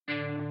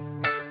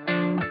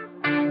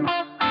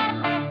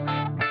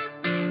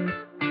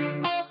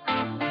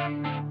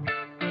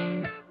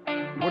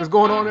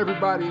going on,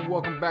 everybody, and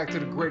welcome back to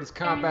the greatest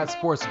combat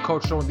sports and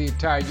culture on the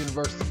entire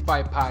universe, the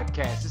Fight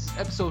Podcast. This is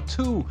episode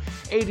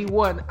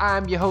 281.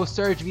 I'm your host,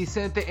 SERG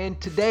VICENTE,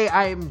 and today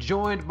I am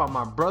joined by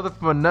my brother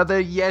from another,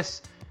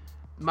 yes,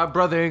 my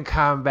brother in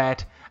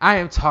combat. I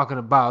am talking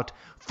about,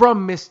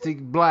 from Mystic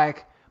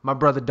Black, my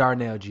brother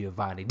Darnell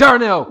Giovanni.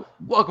 Darnell,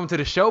 welcome to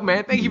the show,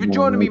 man. Thank you for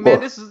joining me, man.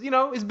 This is,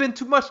 it's been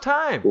too much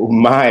time.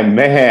 My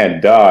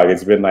man, dog.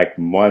 It's been like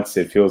months.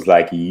 It feels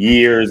like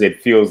years. It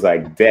feels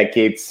like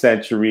decades,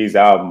 centuries.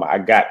 I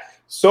got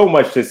so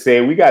much to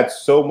say. We got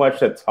so much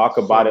to talk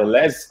about it.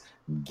 Let's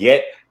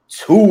get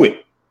to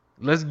it.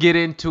 Let's get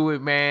into it,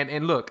 man.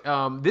 And look,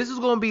 this is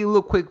going to be a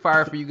little quick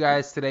fire for you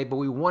guys today, but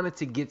we wanted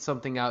to get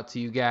something out to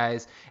you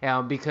guys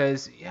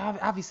because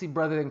obviously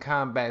Brother in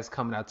Combat is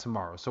coming out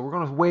tomorrow. So we're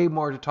going to have way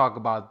more to talk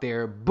about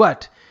there.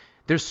 But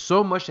there's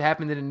so much that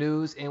happened in the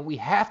news, and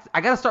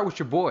I got to start with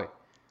your boy,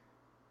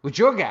 with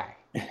your guy.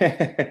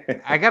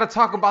 I got to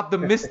talk about the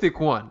mystic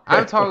one.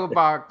 I'm talking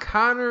about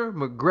Conor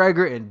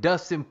McGregor and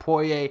Dustin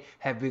Poirier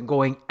have been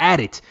going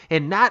at it,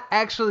 and not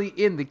actually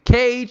in the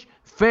cage,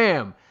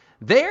 fam.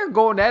 They're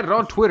going at it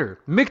on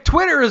Twitter.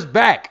 McTwitter is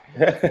back.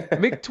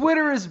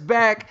 McTwitter is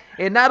back.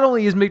 And not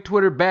only is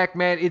McTwitter back,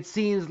 man, it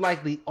seems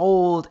like the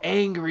old,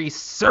 angry,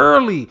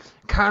 surly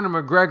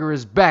Conor McGregor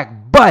is back.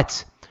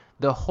 But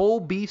the whole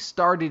beef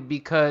started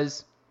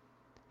because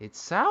it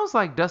sounds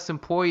like Dustin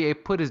Poirier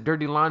put his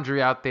dirty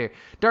laundry out there.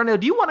 Darnell,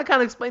 do you want to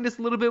kind of explain this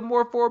a little bit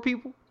more for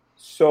people?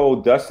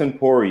 So Dustin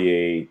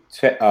Poirier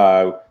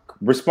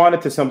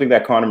responded to something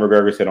that Conor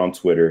McGregor said on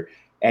Twitter.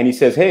 And he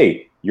says,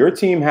 hey, your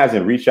team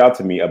hasn't reached out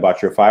to me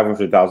about your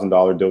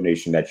 $500,000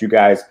 donation that you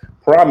guys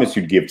promised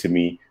you'd give to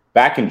me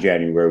back in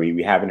January.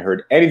 We haven't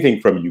heard anything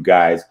from you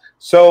guys.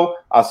 So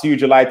I'll see you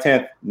July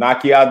 10th.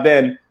 Knock you out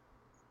then.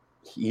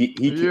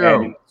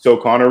 So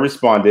Conor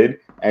responded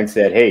and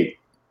said, hey,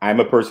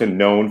 I'm a person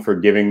known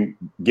for showing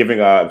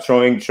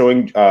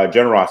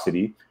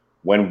generosity.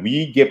 When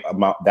we give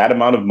that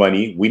amount of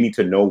money, we need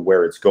to know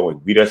where it's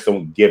going. We just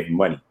don't give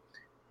money.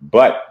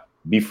 But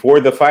before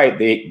the fight,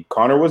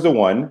 Conor was the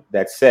one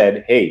that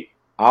said, hey,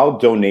 I'll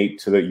donate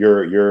to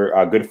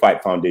your Good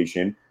Fight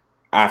Foundation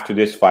after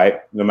this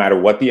fight, no matter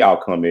what the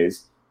outcome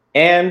is.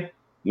 And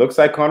looks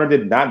like Conor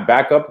did not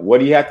back up what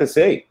he had to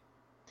say.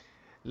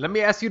 Let me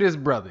ask you this,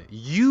 brother.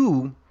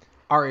 You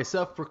are a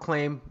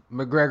self-proclaimed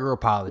McGregor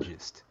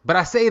apologist. But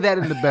I say that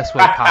in the best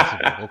way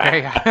possible,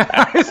 okay?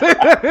 I say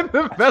that in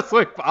the best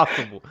way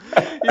possible.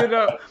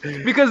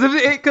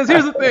 Because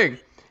here's the thing.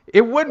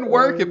 It wouldn't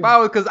work if I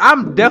was, because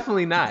I'm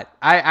definitely not.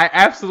 I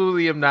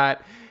absolutely am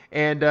not.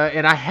 And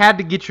I had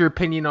to get your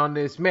opinion on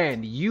this.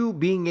 Man, you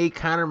being a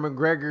Conor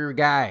McGregor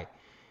guy,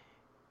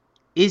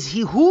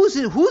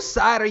 whose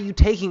side are you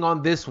taking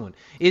on this one?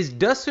 Is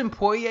Dustin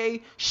Poirier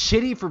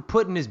shitty for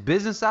putting his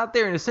business out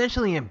there and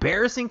essentially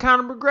embarrassing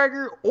Conor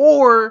McGregor?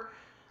 Or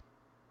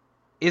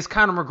is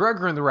Conor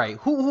McGregor in the right?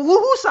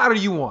 Whose side are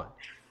you on?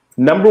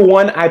 Number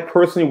one, I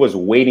personally was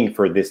waiting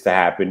for this to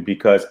happen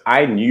because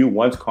I knew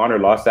once Conor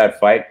lost that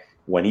fight,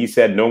 when he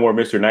said no more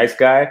Mr. Nice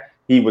Guy,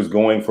 he was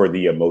going for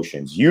the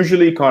emotions.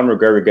 Usually Conor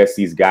McGregor gets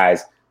these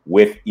guys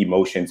with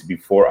emotions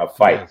before a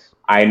fight. Yes.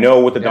 I know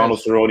with the Donald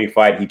Cerrone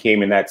fight, he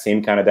came in that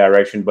same kind of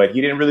direction, but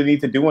he didn't really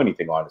need to do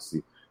anything,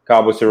 honestly.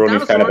 Cowboy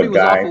Cerrone's kind of a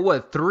guy.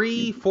 Was off of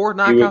 3-4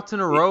 knockouts in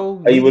a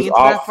row? He was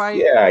off. That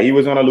fight? Yeah, he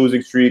was on a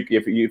losing streak.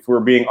 If we're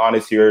being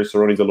honest here,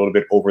 Cerrone's a little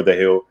bit over the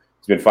hill.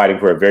 He's been fighting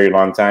for a very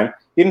long time.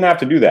 He didn't have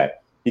to do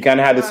that. He kind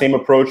of had the same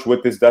approach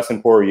with this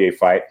Dustin Poirier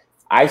fight.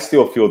 I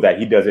still feel that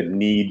he doesn't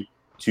need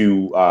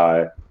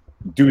to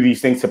do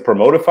these things to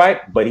promote a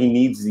fight, but he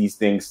needs these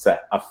things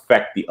to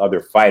affect the other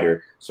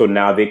fighter. So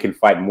now they can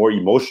fight more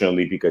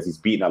emotionally because he's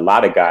beaten a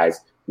lot of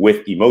guys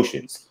with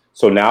emotions.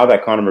 So now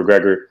that Conor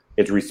McGregor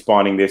is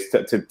responding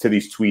to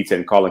these tweets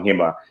and calling him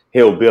a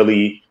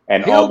hillbilly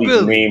and all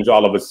these names,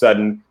 all of a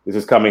sudden, this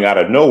is coming out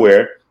of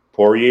nowhere.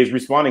 Poirier is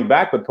responding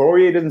back, but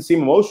Poirier doesn't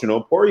seem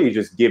emotional. Poirier is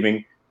just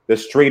giving the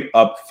straight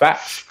up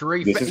facts.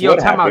 Yo,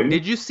 time out.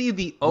 Did you see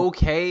the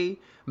okay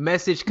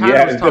message?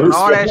 Conor was talking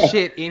all that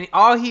shit, and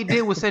all he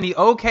did was send the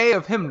okay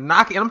of him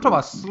knocking. And I'm talking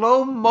about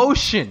slow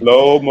motion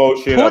of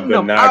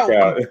the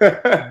knockout.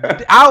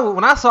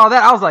 When I saw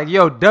that, I was like,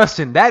 "Yo,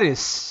 Dustin, that is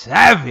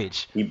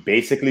savage." He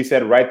basically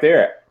said right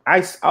there,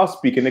 "I'll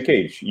speak in the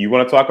cage. You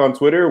want to talk on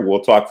Twitter?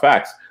 We'll talk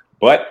facts.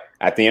 But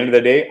at the end of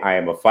the day, I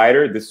am a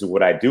fighter. This is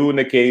what I do in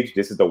the cage.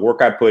 This is the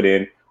work I put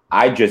in.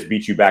 I just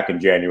beat you back in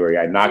January.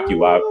 I knocked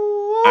you out.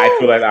 I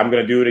feel like I'm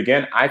going to do it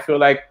again. I feel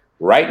like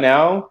right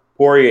now,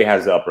 Poirier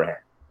has the upper hand."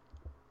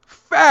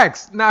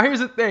 Facts. Now, here's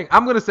the thing.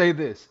 I'm going to say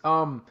this.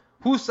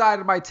 Whose side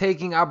am I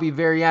taking? I'll be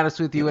very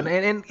honest with you.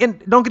 And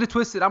don't get it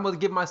twisted. I'm going to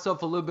give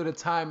myself a little bit of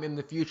time in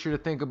the future to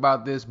think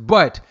about this.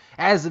 But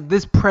as of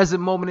this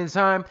present moment in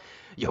time,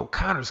 yo,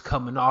 Conor's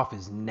coming off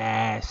as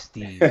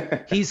nasty.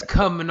 He's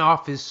coming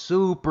off as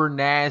super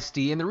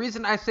nasty. And the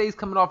reason I say he's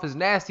coming off as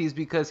nasty is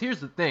because here's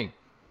the thing.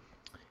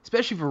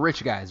 Especially for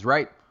rich guys,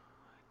 right?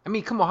 I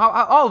mean, come on.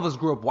 All of us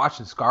grew up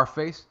watching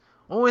Scarface.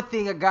 Only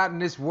thing I got in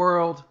this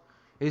world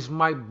is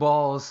my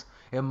balls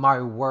and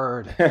my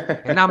word.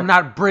 And I'm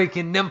not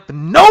breaking them for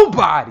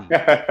nobody.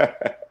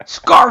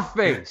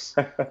 Scarface.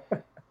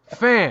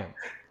 Fam,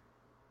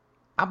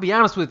 I'll be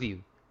honest with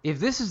you. If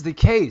this is the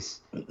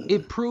case,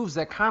 it proves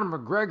that Conor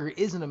McGregor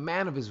isn't a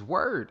man of his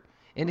word.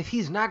 And if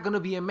he's not going to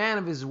be a man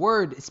of his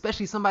word,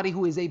 especially somebody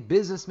who is a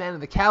businessman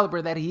of the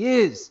caliber that he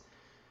is,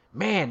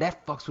 man,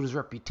 that fucks with his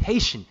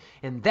reputation.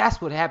 And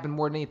that's what happened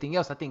more than anything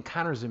else. I think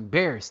Conor's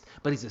embarrassed,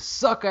 but he's a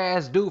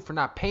sucker-ass dude for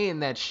not paying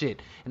that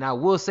shit. And I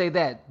will say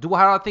that. How do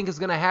I think it's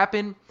going to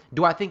happen?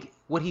 Do I think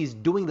what he's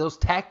doing, those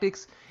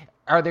tactics,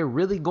 are they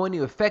really going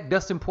to affect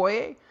Dustin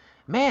Poirier?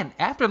 Man,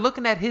 after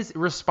looking at his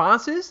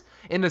responses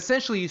and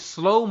essentially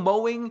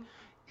slow-mowing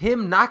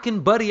him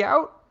knocking Buddy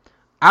out,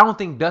 I don't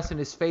think Dustin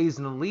is phased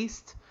in the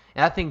least.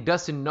 And I think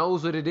Dustin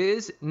knows what it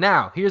is.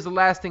 Now, here's the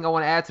last thing I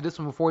want to add to this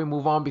one before we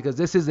move on, because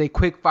this is a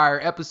quick fire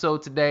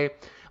episode today.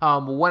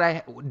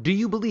 Do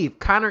you believe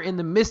Conor, in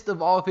the midst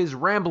of all of his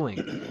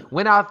rambling,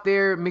 went out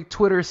there,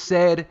 McTwitter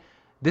said,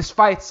 this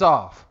fight's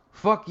off.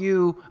 Fuck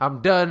you. I'm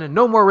done.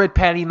 No more red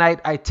panty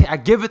night. I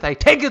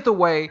take it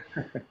away.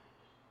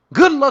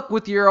 Good luck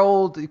with your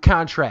old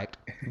contract.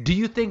 Do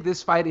you think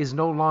this fight is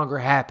no longer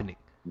happening?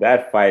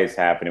 That fight is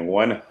happening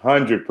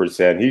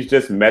 100%. He's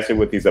just messing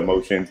with these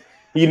emotions.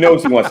 He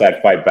knows he wants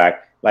that fight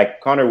back.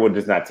 Like, Conor will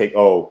just not take,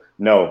 no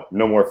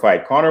more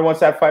fight. Conor wants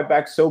that fight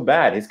back so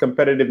bad. His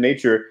competitive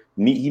nature,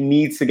 he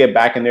needs to get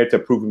back in there to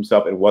prove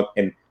himself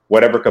in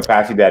whatever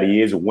capacity that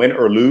he is, win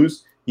or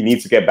lose. He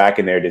needs to get back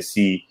in there to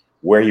see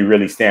where he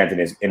really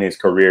stands in his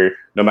career.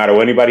 No matter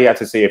what anybody has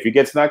to say, if he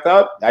gets knocked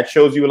out, that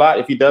shows you a lot.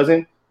 If he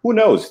doesn't, who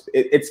knows?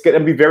 It's going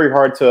to be very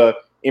hard to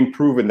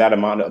improve in that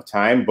amount of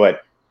time,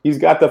 but he's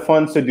got the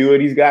funds to do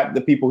it. He's got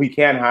the people he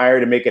can hire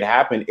to make it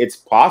happen. It's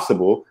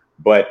possible,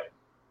 but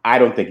I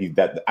don't think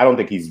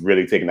he's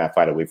really taking that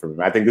fight away from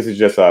him. I think this is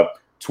just a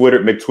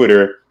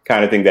McTwitter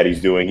kind of thing that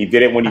he's doing. He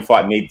did it when he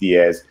fought Nate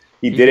Diaz.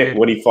 He did it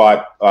when he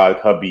fought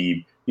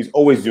Khabib. He's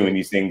always doing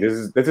these things.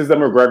 This is the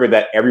McGregor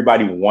that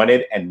everybody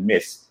wanted and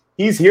missed.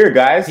 He's here,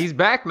 guys. He's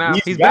back now.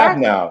 He's back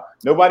now.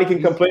 Nobody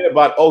can complain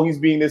about, he's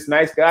being this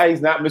nice guy.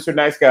 He's not Mr.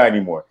 Nice Guy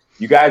anymore.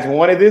 You guys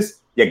wanted this?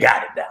 You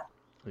got it now.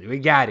 We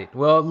got it.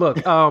 Well, look,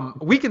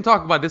 we can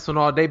talk about this one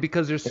all day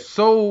because there's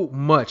so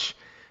much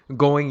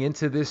going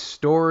into this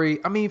story.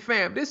 I mean,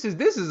 fam, this is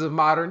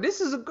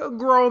a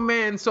grown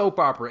man soap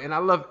opera, and I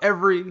love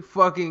every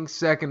fucking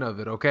second of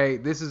it, okay?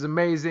 This is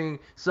amazing.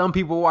 Some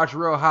people watch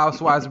Real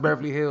Housewives of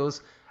Beverly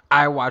Hills.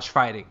 I watch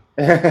fighting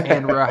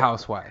and Real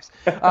Housewives.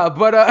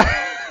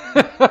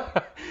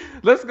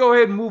 Let's go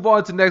ahead and move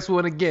on to the next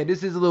one. Again,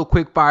 this is a little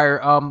quick fire.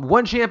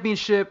 One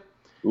Championship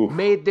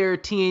made their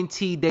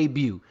TNT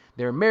debut,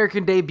 their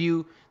American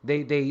debut.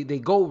 They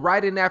go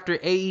right in after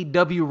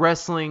AEW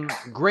wrestling.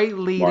 Great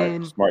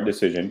lead-in.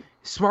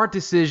 Smart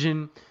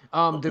decision.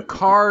 The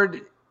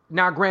card,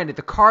 now granted,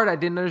 the card, I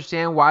didn't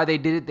understand why they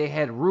did it. They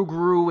had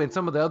Ruguru and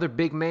some of the other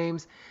big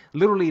names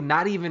literally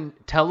not even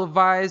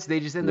televised. They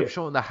just ended up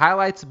showing the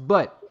highlights.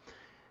 But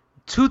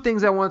two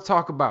things I want to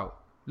talk about.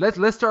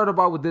 Let's start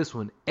about with this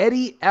one.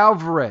 Eddie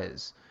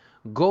Alvarez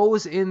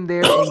goes in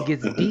there and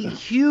gets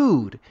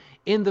DQ'd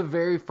in the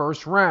very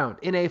first round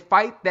in a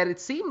fight that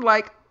it seemed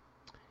like.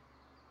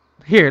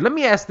 Here, let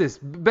me ask this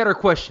better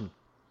question.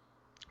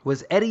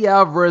 Was Eddie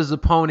Alvarez's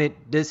opponent,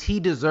 does he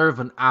deserve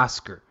an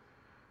Oscar?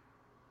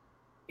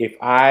 If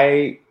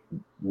I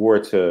were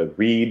to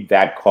read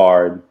that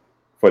card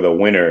for the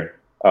winner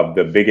of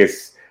the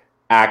biggest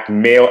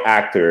male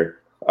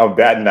actor of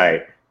that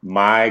night,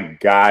 my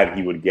God,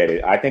 he would get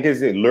it. I think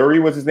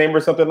Lurie was his name or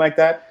something like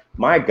that.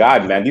 My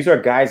God, man, these are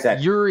guys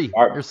that Yuri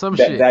or some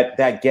shit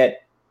that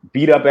get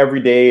beat up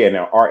every day and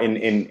are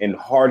in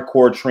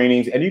hardcore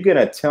trainings. And you're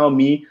gonna tell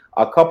me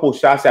a couple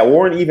shots that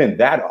weren't even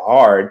that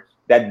hard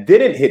that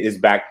didn't hit his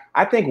back?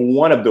 I think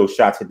one of those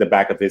shots hit the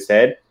back of his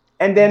head,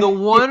 and then the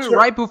one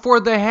right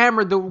before the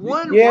hammer. The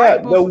one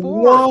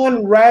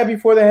right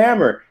before the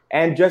hammer,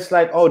 and just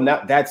like,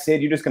 now that's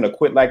it. You're just gonna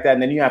quit like that,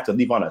 and then you have to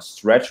leave on a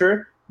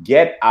stretcher.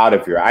 Get out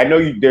of here. I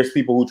know there's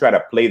people who try to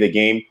play the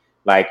game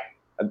like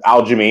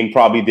Aljamain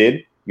probably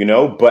did,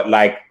 but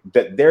like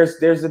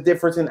there's a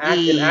difference in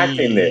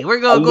acting there. We're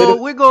gonna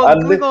put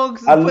that on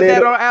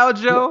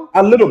Aljo.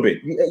 A little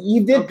bit. He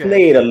did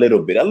play it a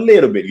little bit,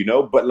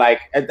 but like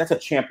that's a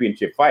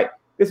championship fight.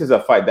 This is a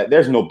fight that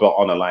there's no belt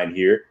on the line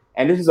here.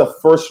 And this is a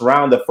first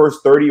round, the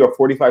first 30 or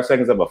 45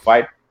 seconds of a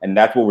fight, and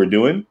that's what we're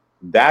doing.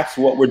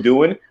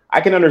 I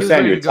can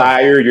understand you're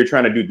tired, you're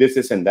trying to do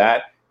this and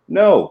that.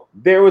 No,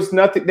 there was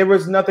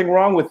nothing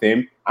wrong with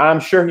him.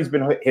 I'm sure he's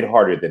been hit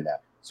harder than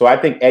that. So I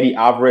think Eddie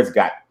Alvarez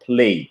got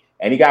played,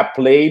 and he got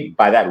played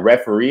by that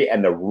referee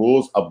and the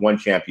rules of one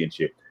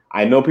championship.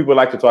 I know people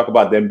like to talk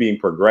about them being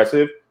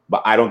progressive,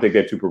 but I don't think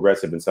they're too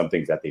progressive in some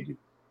things that they do.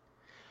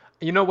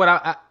 You know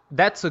what?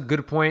 That's a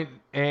good point,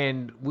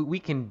 and we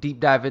can deep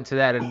dive into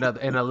that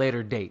in a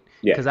later date.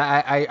 Because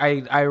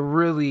I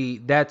really,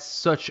 that's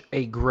such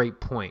a great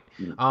point.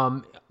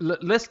 I'm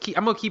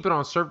gonna keep it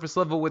on surface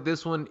level with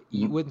this one.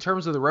 In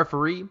terms of the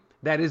referee,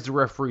 that is the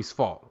referee's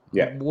fault.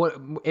 Yeah. What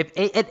if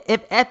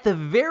at the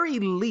very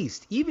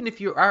least, even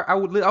if you're, I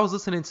was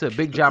listening to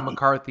Big John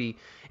McCarthy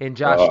and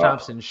Josh Uh,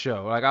 Thompson's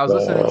show. Like I was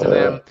listening to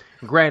them.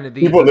 Granted,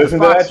 People the listen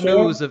to that Fox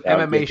show? News of No,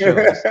 I'm MMA kidding.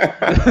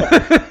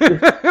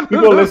 shows.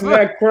 People listen to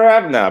that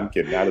crap? No, I'm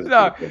kidding. I was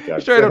No, kidding.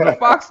 straight up the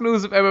Fox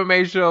News of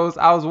MMA shows.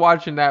 I was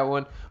watching that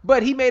one,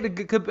 but he made a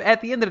good.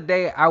 At the end of the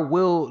day, I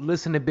will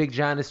listen to Big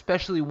John,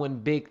 especially when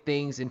big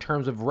things in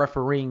terms of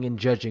refereeing and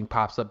judging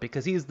pops up,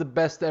 because he's the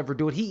best to ever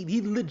do it.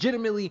 He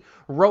legitimately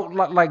wrote,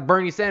 like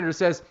Bernie Sanders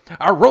says,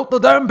 "I wrote the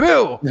damn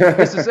bill."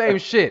 It's the same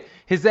shit.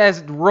 His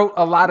ass wrote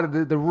a lot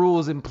of the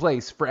rules in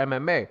place for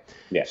MMA.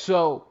 Yeah.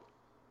 So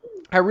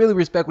I really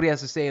respect what he has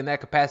to say in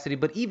that capacity.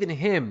 But even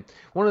him,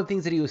 one of the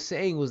things that he was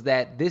saying was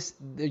that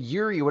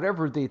Yuri,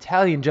 whatever the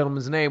Italian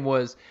gentleman's name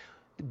was,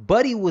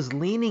 Buddy was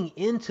leaning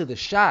into the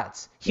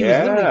shots. He was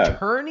literally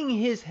turning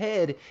his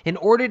head in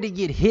order to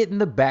get hit in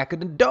the back of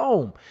the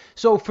dome.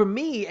 So for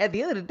me, at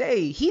the end of the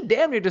day, he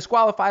damn near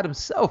disqualified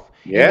himself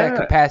in that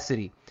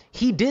capacity.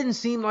 He didn't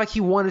seem like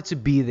he wanted to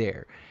be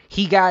there.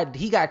 He got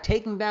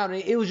taken down,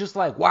 and it was just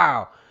like,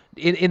 wow.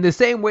 In the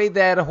same way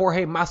that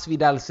Jorge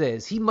Masvidal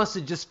says, he must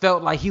have just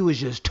felt like he was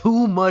just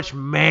too much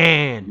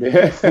man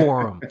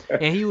for him.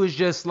 And he was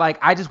just like,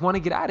 I just want to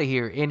get out of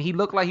here. And he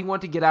looked like he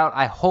wanted to get out.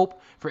 I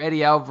hope for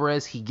Eddie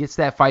Alvarez he gets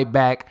that fight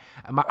back.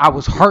 I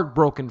was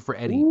heartbroken for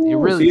Eddie. It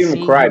really see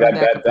him cry.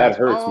 That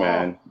hurts,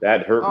 man.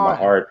 That hurt my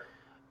heart.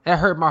 That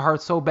hurt my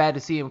heart so bad to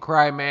see him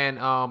cry, man,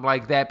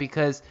 like that,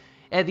 because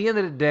at the end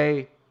of the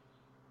day,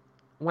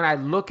 when I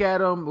look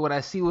at him, when I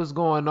see what's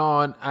going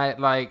on,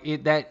 he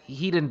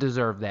didn't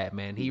deserve that,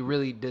 man. He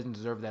really didn't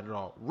deserve that at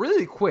all.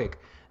 Really quick,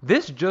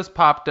 this just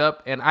popped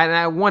up, and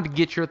I want to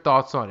get your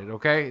thoughts on it,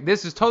 okay?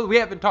 This is totally, we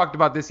haven't talked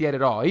about this yet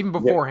at all, even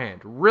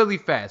beforehand. Yeah. Really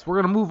fast.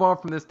 We're going to move on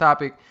from this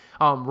topic.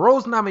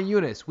 Rose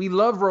Namajunas. We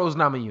love Rose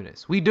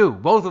Namajunas. We do.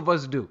 Both of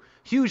us do.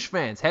 Huge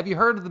fans. Have you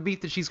heard of the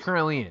beef that she's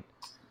currently in?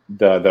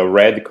 The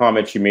red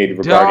comment she made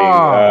regarding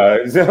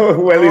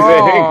Weili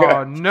Zhang.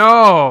 Oh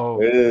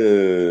no!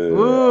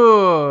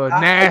 Ooh,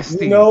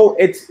 nasty. No,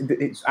 it's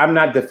I'm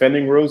not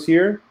defending Rose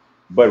here,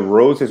 but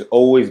Rose has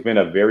always been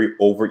a very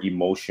over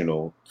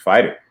emotional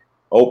fighter.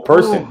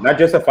 Not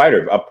just a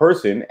fighter, a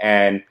person.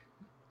 And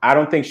I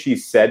don't think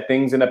she's said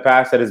things in the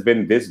past that has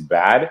been this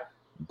bad,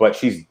 but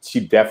she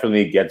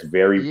definitely gets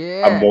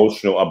very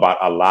emotional about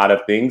a lot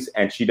of things,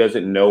 and she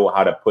doesn't know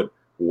how to put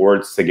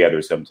words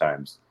together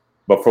sometimes.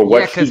 But for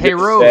what she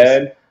Rose,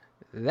 said,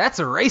 that's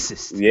a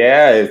racist.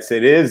 Yeah, it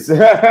is.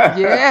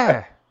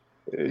 Yeah,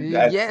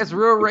 it's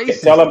real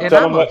racist. Tell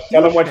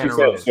them what she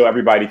said, so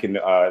everybody can.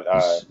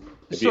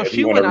 So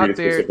she went out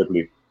there.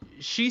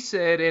 She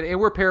said, and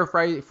we're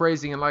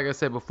paraphrasing, and like I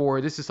said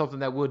before, this is something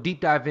that we'll deep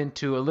dive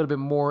into a little bit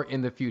more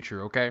in the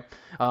future. Okay.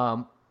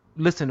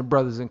 Listen to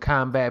Brothers in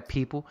Combat,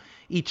 people,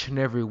 each and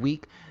every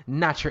week.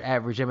 Not your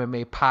average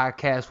MMA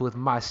podcast with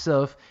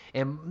myself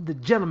and the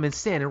gentleman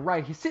sitting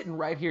right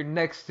here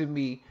next to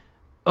me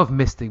of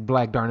Mystic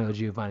Black, Darnell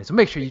Giovanni. So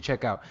make sure you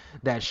check out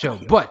that show.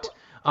 But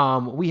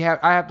I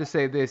have to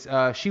say this.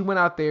 She went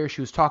out there.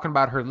 She was talking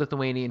about her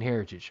Lithuanian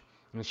heritage,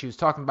 and she was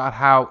talking about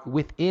how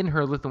within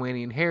her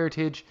Lithuanian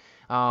heritage,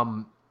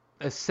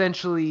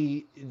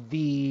 essentially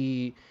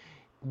the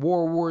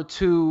World War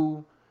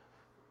II.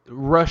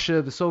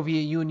 Russia, the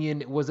Soviet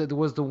Union was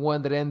the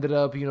one that ended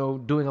up,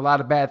 doing a lot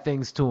of bad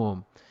things to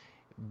them.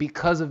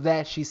 Because of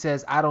that, she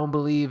says, I don't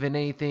believe in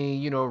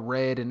anything,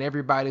 red, and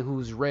everybody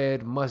who's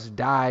red must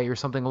die or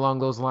something along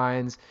those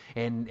lines.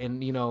 And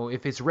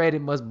if it's red,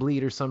 it must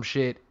bleed or some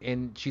shit.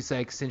 And she's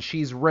like, since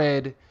she's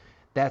red,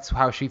 that's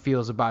how she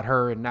feels about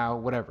her, and now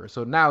whatever.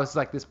 So now it's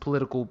like this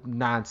political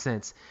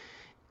nonsense.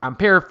 I'm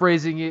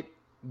paraphrasing it,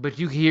 but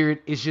you hear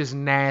it. It's just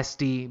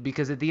nasty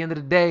because at the end of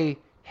the day,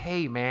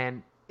 hey,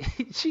 man,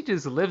 she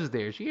just lives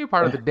there. She ain't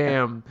part of the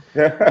damn,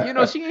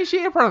 she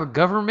ain't part of the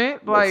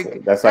government.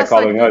 Like that's like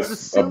calling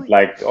us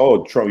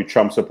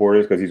Trump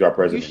supporters because he's our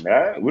president.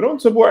 I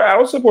don't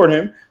support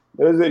him.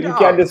 You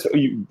can't just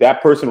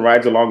that person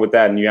rides along with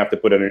that, and you have to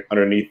put it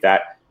underneath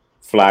that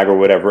flag or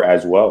whatever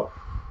as well.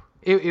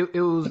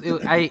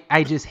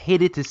 I just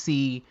hated to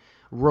see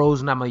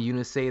Rose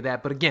Namajunas say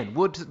that, but again,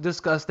 we'll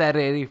discuss that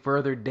at any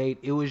further date.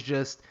 It was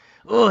just.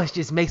 It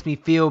just makes me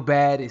feel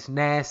bad. It's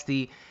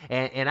nasty,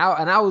 and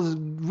I was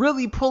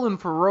really pulling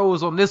for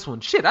Rose on this one.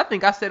 Shit, I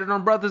think I said it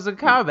on Brothers in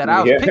Combat.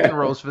 I was picking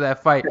Rose for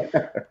that fight.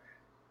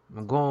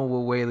 I'm going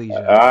with Weili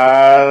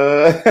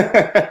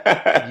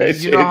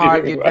Zhang. You know how I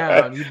get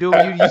down.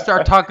 You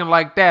start talking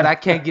like that, I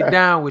can't get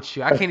down with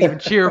you. I can't even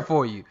cheer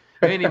for you.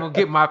 You ain't even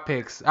get my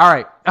picks. All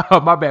right,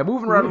 my bad.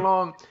 Moving right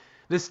along.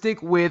 Let's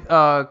stick with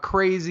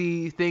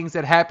crazy things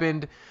that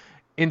happened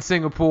in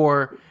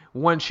Singapore.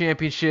 One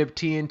championship,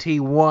 TNT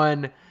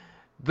won.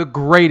 The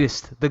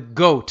greatest, the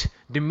GOAT,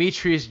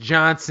 Demetrius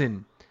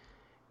Johnson,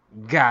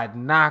 got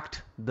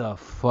knocked the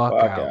fuck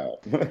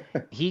out.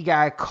 He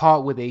got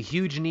caught with a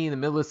huge knee in the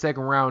middle of the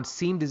second round.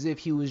 Seemed as if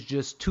he was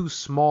just too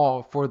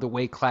small for the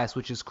weight class,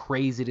 which is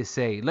crazy to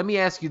say. Let me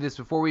ask you this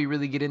before we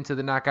really get into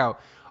the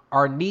knockout.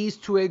 Are knees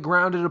to a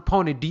grounded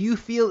opponent, do you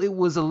feel it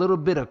was a little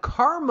bit of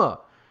karma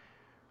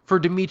for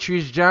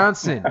Demetrius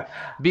Johnson.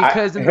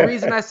 Because and the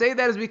reason I say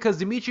that is because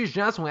Demetrius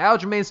Johnson, when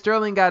Aljamain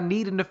Sterling got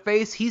kneed in the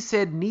face, he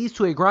said knees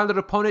to a grounded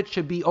opponent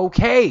should be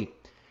okay.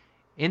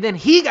 And then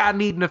he got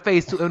kneed in the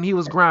face when he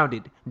was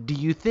grounded. Do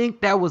you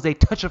think that was a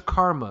touch of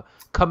karma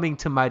coming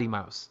to Mighty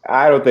Mouse?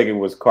 I don't think it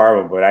was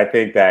karma, but I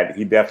think that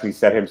he definitely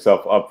set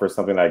himself up for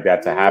something like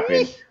that to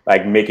happen,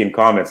 like making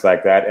comments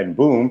like that, and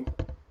boom,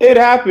 it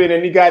happened,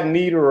 and he got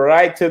kneed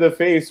right to the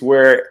face,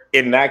 where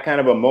in that kind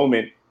of a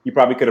moment, he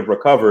probably could have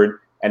recovered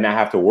and not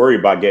have to worry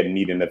about getting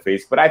kneed in the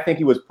face. But I think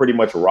he was pretty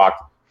much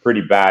rocked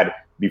pretty bad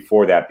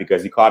before that,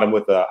 because he caught him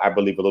with, I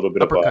believe, a little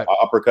bit of an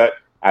uppercut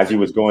as he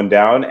was going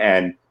down,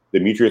 and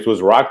Demetrius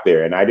was rocked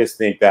there. And I just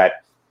think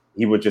that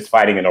he was just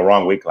fighting in the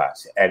wrong weight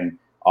class. And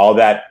all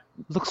that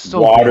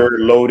water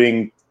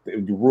loading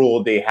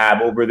rule they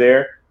have over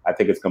there, I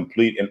think it's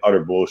complete and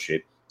utter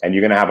bullshit. And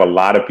you're going to have a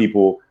lot of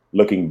people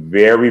looking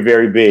very,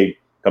 very big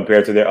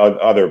compared to their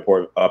other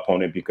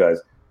opponent,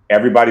 because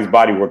everybody's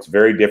body works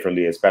very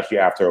differently, especially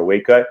after a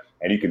weight cut.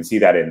 And you can see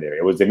that in there.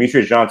 It was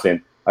Demetrius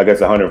Johnson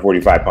against a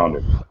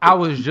 145-pounder. I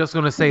was just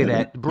going to say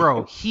that,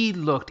 bro. He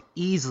looked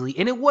easily.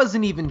 And it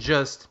wasn't even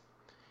just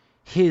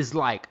his,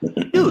 like,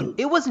 dude,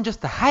 it wasn't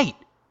just the height.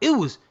 It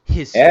was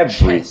his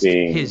chest,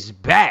 his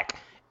back.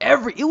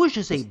 It was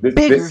just a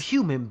bigger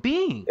human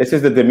being. This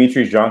is the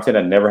Demetrius Johnson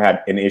that never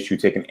had an issue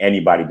taking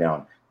anybody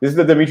down. This is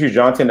the Demetrius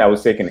Johnson that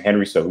was taking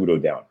Henry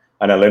Cejudo down,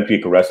 an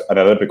Olympic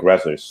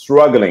wrestler,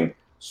 struggling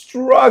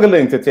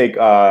to take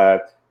I'm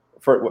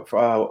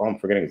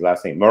forgetting his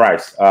last name,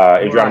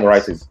 Adriano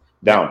Moraes is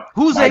down.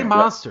 Who's a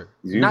monster?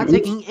 Not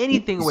taking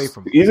anything away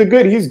from him. He's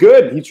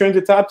good. He trains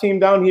the top team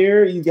down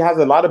here. He has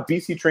a lot of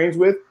beasts he trains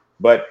with,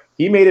 but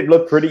he made it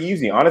look pretty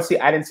easy. Honestly,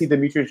 I didn't see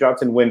Demetrius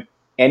Johnson win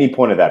any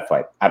point of that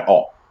fight at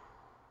all.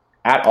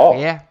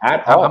 Yeah,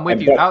 I'm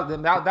with you. That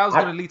was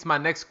going to lead to my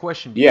next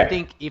question. Do you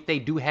think if they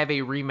do have a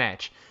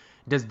rematch,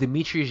 does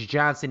Demetrius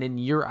Johnson, in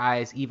your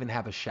eyes, even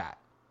have a shot?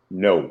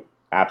 No,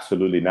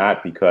 absolutely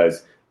not,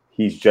 because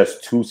he's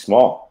just too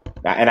small.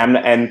 And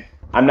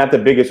I'm not the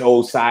biggest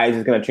size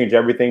is going to change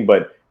everything,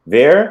 but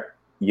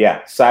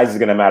size is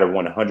going to matter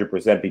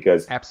 100%,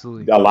 because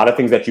absolutely a lot of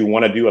things that you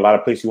want to do, a lot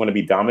of places you want to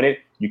be dominant,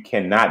 you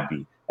cannot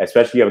be,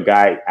 especially a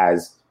guy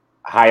as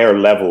higher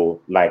level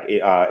like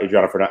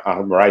Adriano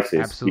Moraes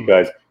is,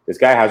 because this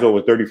guy has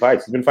over 30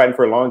 fights. He's been fighting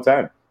for a long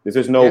time. This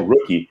is no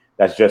rookie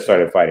that's just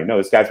started fighting. No,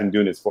 this guy's been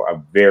doing this for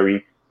a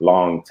very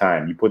long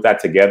time. You put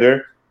that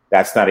together,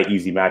 that's not an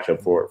easy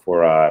matchup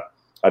for a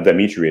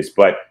Demetrius.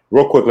 But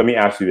real quick, let me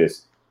ask you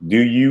this. Do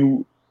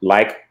you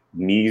like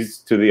knees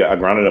to the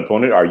grounded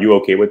opponent? Are you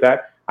okay with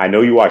that? I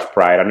know you watch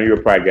Pride. I know you're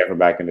a Pride guy from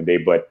back in the day,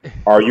 but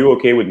are you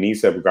okay with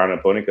knees to a grounded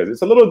opponent? Because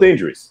it's a little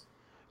dangerous.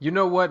 You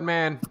know what,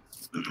 man?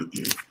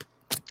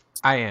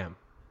 I am.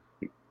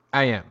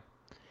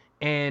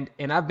 And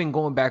I've been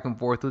going back and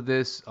forth with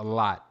this a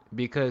lot,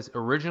 because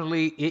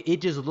originally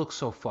it just looks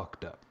so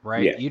fucked up,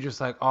 right? Yeah. You're just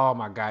like, oh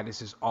my God,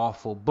 this is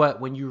awful. But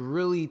when you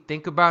really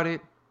think about it,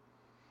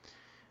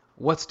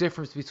 what's the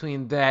difference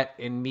between that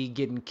and me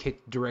getting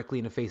kicked directly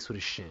in the face with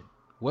a shin?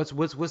 What's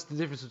the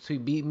difference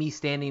between me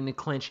standing in the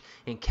clinch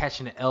and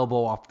catching an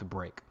elbow off the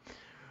break?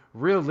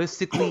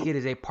 Realistically, it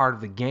is a part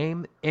of the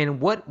game. And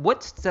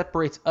what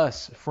separates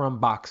us from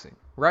boxing,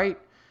 right?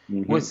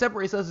 Mm-hmm. What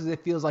separates us is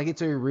it feels like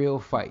it's a real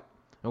fight,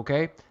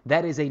 okay?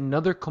 That is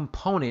another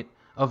component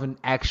of an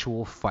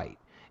actual fight.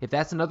 If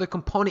that's another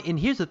component, and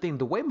here's the thing,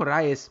 the way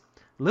Moraes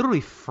literally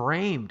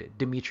framed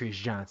Demetrius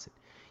Johnson,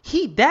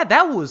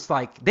 that was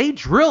like, they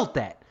drilled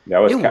that. That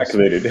was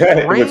calculated.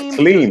 It was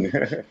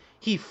clean.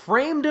 He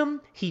framed him,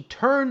 he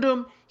turned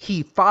him,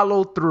 he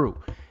followed through.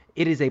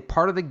 It is a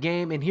part of the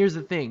game, and here's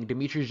the thing.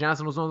 Demetrius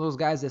Johnson was one of those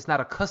guys that's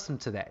not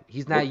accustomed to that.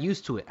 He's not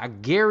used to it. I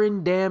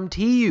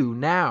guarantee you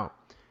now,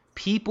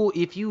 people,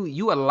 if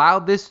you allow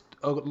this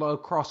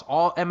across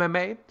all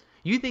MMA,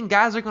 you think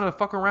guys are gonna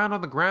fuck around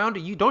on the ground?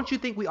 Don't you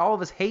think we all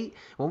of us hate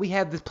when we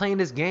have this playing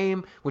this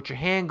game with your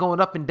hand going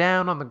up and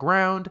down on the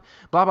ground,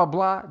 blah blah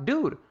blah,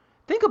 dude?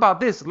 Think about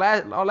this.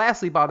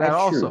 Lastly, about that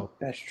also.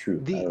 That's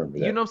true. You know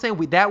what I'm saying?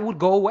 That would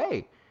go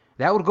away.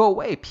 That would go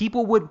away.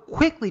 People would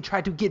quickly try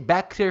to get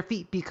back to their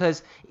feet,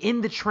 because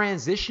in the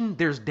transition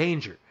there's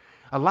danger.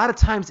 A lot of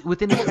times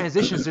within the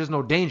transitions there's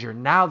no danger.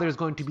 Now there's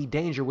going to be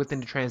danger within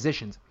the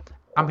transitions.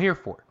 I'm here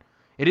for it.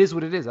 It is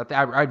what it is.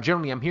 I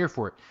generally am here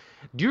for it.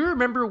 Do you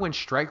remember when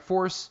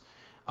Strikeforce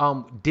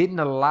didn't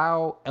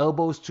allow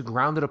elbows to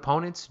grounded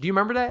opponents? Do you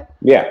remember that?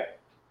 Yeah.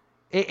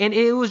 And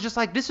it was just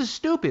like, this is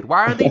stupid.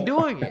 Why aren't they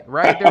doing it?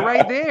 Right? They're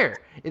right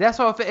there. And that's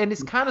how and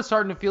it's kind of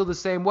starting to feel the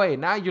same way.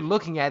 Now you're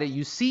looking at it,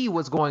 you see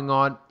what's going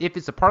on. If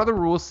it's a part of the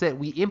rule set,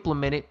 we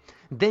implement it,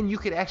 then you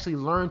could actually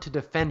learn to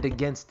defend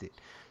against it.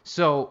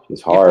 So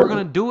if we're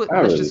gonna do it,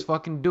 let's just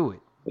fucking do it.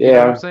 You know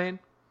what I'm saying?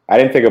 I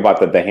didn't think about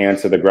the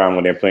hands to the ground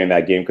when they're playing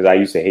that game, because I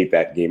used to hate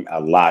that game a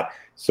lot.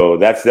 So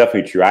that's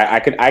definitely true. I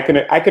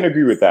can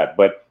agree with that,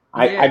 but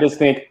I just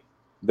think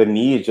the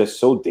knee is just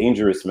so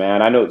dangerous,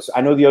 man. I know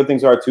the other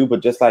things are too,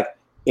 but just like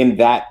in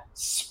that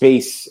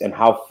space and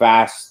how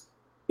fast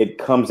it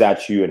comes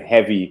at you and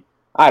heavy,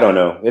 I don't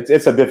know.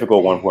 It's a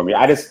difficult one for me.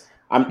 I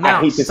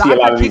I hate to see a soccer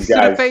lot of kicks these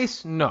guys. to the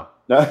face? No.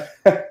 No,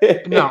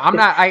 I'm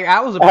not.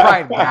 I was a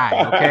Pride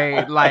guy,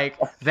 okay? Like,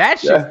 that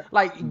shit.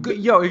 Like,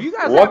 yo, if you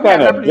guys haven't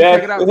had an opportunity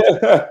to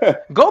check it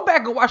out, go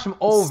back and watch some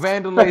old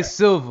Vanderlei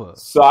Silva.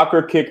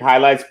 Soccer kick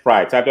highlights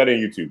Pride. Type that in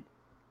YouTube.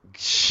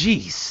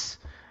 Jeez.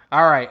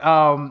 All right.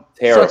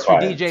 Sucks for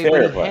DJ,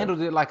 but he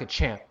handled it like a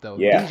champ, though.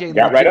 Yeah, DJ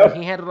got right up.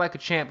 He handled it like a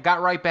champ,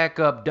 got right back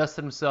up,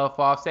 dusted himself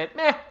off, said,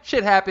 meh,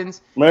 shit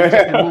happens, and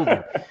kept it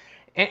moving.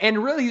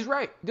 And really, he's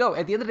right. Yo,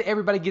 at the end of the day,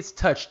 everybody gets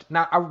touched.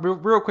 Now,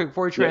 real quick,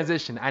 before we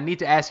transition, I need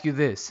to ask you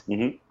this.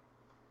 Mm-hmm.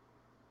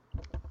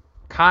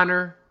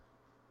 Conor,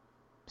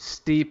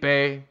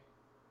 Stipe,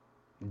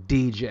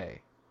 DJ.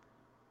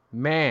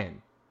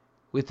 Man,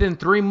 within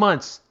 3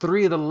 months,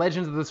 3 of the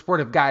legends of the sport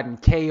have gotten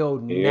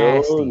KO'd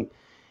nasty.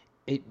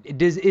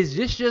 Is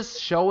this just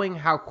showing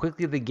how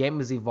quickly the game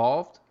has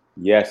evolved?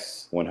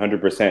 Yes,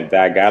 100%.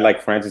 That guy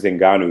like Francis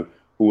Ngannou,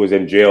 who was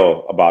in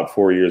jail about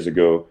 4 years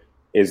ago,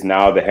 is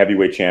now the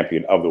heavyweight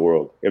champion of the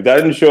world. If that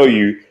doesn't show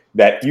you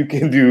that you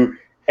can do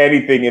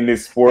anything in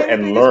this sport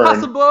and learn,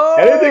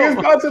 anything is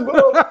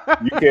possible.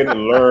 You can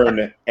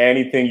learn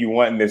anything you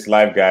want in this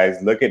life, guys.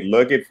 Look at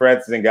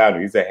Francis Ngannou.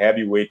 He's a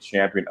heavyweight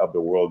champion of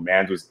the world.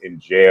 Man was in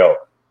jail.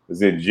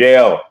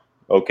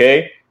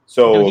 Okay.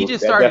 So he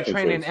just started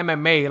training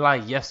MMA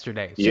like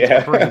yesterday.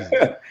 Yeah, crazy.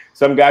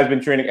 Some guy's been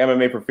training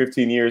MMA for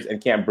 15 years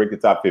and can't break the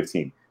top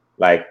 15.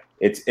 Like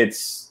it's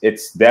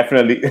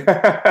definitely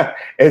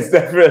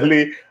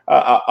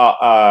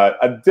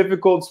a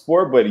difficult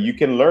sport, but you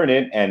can learn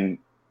it, and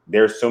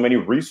there's so many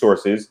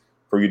resources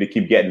for you to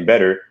keep getting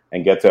better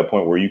and get to a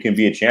point where you can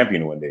be a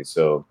champion one day.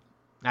 So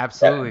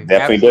absolutely,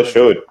 definitely does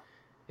show it.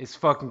 It's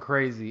fucking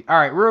crazy. All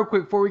right, real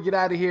quick before we get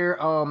out of here,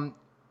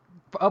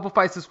 upper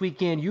fights this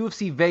weekend,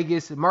 UFC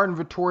Vegas, Martin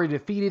Vettori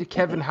defeated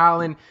Kevin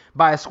Holland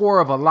by a score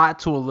of a lot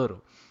to a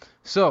little.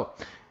 So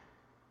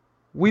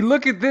we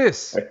look at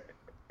this.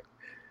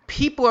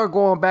 People are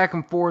going back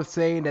and forth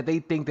saying that they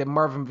think that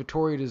Marvin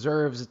Vettori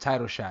deserves a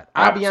title shot.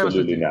 I'll be honest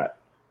with you. Absolutely not.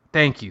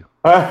 Thank you.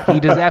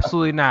 He does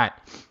absolutely not.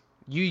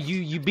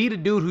 You beat a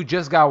dude who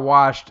just got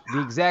washed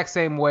the exact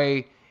same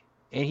way,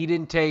 and he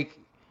didn't take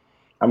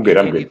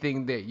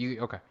anything that you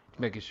okay.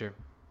 Making sure.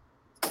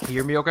 You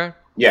hear me okay?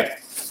 Yeah.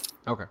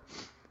 Okay.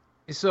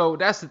 So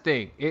that's the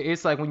thing.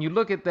 It's like when you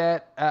look at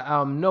that,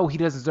 no, he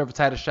doesn't deserve a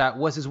title shot.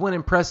 Was his win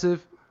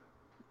impressive?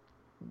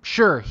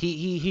 Sure,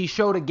 he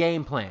showed a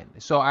game plan,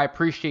 so I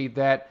appreciate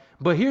that.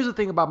 But here's the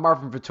thing about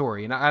Marvin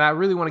Vettori, and I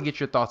really want to get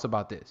your thoughts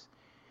about this.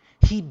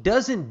 He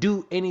doesn't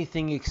do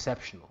anything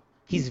exceptional.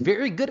 He's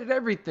very good at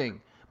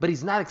everything, but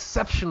he's not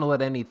exceptional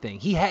at anything.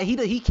 He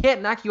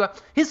can't knock you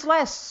out. His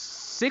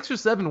last 6 or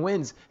 7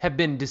 wins have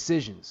been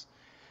decisions,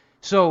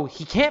 so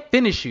he can't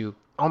finish you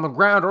on the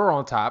ground or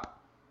on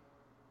top.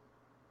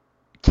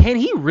 Can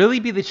he really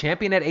be the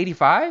champion at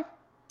 85?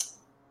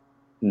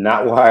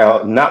 Not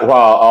while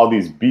all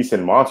these beasts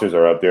and monsters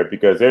are up there,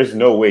 because there's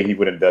no way he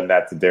would have done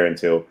that to Darren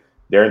Till.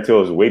 Darren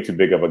Till is way too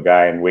big of a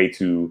guy and way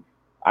too,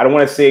 I don't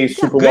want to say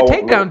super good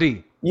takedown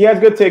D. He has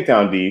good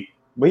takedown D,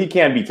 but he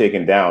can be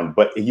taken down.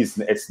 But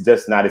it's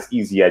just not as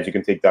easy as you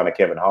can take down a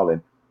Kevin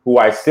Holland, who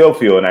I still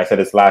feel, and I said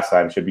this last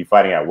time, should be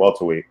fighting at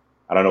welterweight.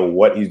 I don't know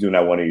what he's doing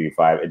at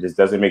 185. It just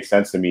doesn't make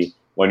sense to me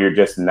when you're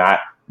just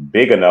not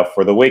big enough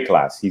for the weight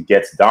class. He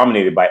gets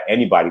dominated by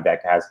anybody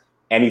that has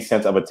any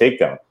sense of a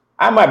takedown.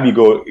 I might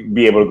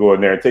be able to go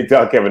in there and take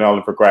down Kevin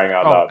Holland for crying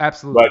out loud.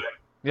 Absolutely.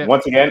 But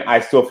once again, I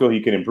still feel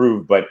he can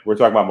improve. But we're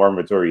talking about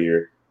Marvin Vettori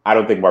here. I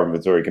don't think Marvin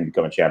Vettori can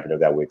become a champion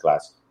of that weight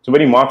class. Too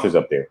many monsters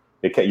up there.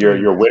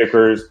 Your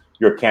Whitakers,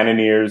 your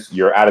Cannoniers,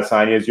 your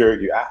Adesanyas.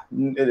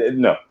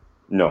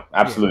 No,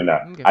 absolutely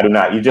not. Okay. I do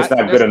not. You're just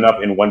not good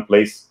enough in one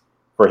place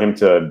for him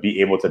to be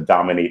able to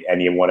dominate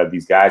any one of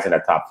these guys in a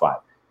top 5.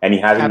 And he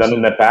hasn't done it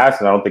in the past,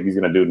 and I don't think he's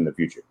going to do it in the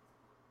future.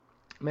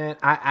 Man,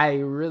 I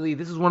really,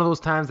 this is one of those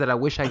times that I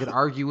wish I could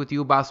argue with you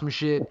about some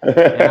shit,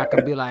 and I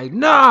could be like,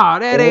 no,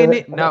 that ain't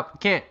it. No,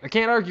 I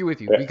can't argue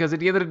with you, because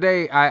at the end of the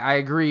day, I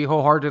agree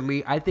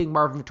wholeheartedly. I think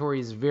Marvin Vettori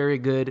is very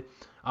good.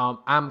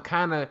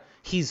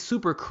 He's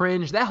super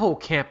cringe. That whole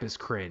camp is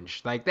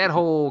cringe. Like, that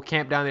whole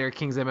camp down there at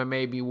King's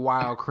MMA be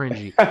wild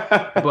cringy.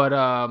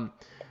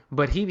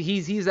 But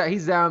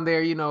he's down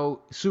there,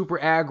 super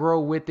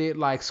aggro with it,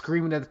 like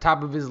screaming at the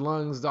top of his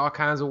lungs, all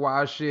kinds of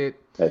wild shit.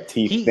 That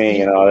teeth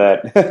thing and all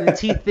that. The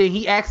teeth thing.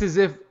 He acts as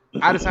if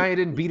Adesanya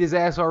didn't beat his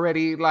ass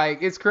already.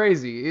 Like, it's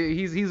crazy.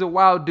 He's a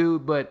wild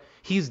dude, but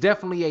he's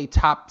definitely a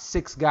top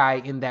 6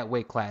 guy in that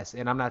weight class,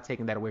 and I'm not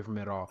taking that away from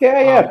him at all.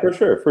 Yeah, for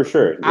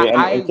sure.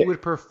 I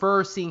would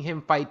prefer seeing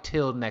him fight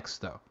Till next,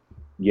 though.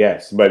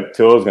 Yes, but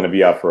Till's going to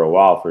be out for a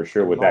while for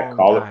sure with that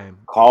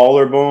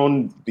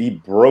collarbone. He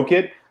broke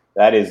it.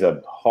 That is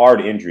a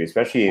hard injury,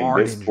 especially in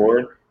this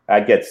sport.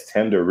 That gets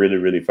tender really,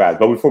 really fast.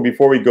 But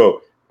before we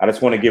go, I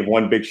just want to give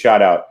one big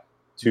shout out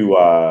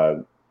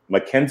to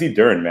Mackenzie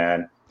Dern,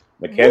 man.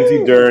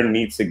 Mackenzie Dern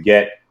needs to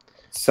get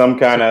some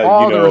kind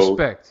of,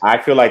 respect. I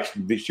feel like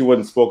she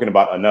wasn't spoken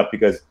about enough,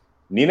 because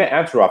Nina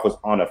Ansaroff was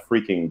on a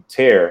freaking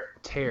tear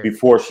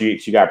before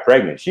she got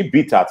pregnant. She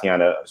beat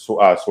Tatiana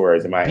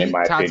Suarez in my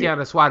opinion.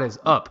 Tatiana Suarez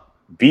up.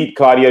 beat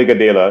Claudia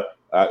Gadelha,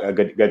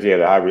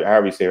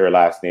 however you say her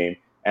last name.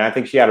 And I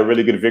think she had a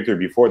really good victory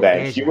before that.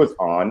 And she was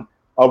on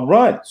a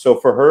run. So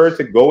for her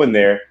to go in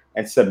there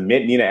and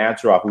submit Nina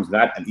Ansaroff, who's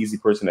not an easy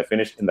person to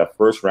finish in the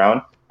first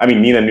round. I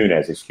mean, Nina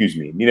Nunes,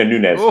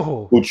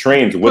 who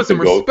trains with the GOAT. Put some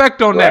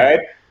respect on that.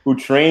 Who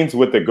trains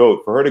with the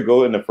GOAT. For her to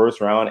go in the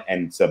first round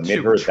and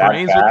submit her that fast.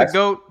 Trains with the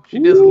GOAT? She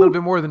does a little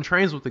bit more than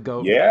trains with the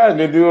GOAT. Yeah,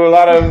 they do a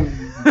lot of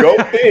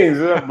GOAT things.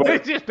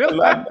 But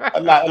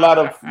a lot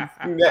of...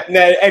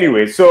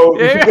 Anyway, so...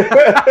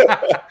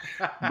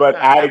 But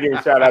I had to give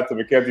a shout out to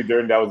Mackenzie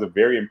Dern. That was a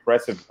very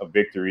impressive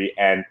victory.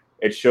 And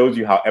it shows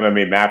you how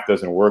MMA math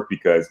doesn't work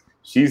because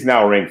she's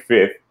now ranked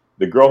 5th.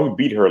 The girl who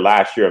beat her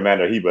last year,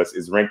 Amanda Ribas,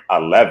 is ranked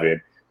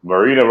 11th.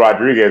 Marina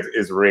Rodriguez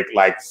is ranked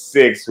like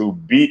 6th, who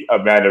beat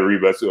Amanda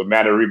Ribas,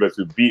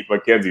 who beat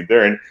Mackenzie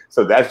Dern.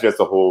 So that's just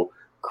a whole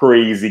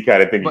crazy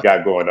kind of thing you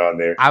got going on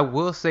there. I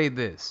will say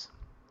this,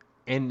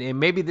 and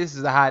maybe this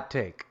is a hot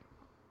take.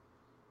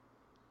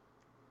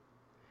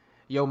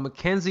 Yo,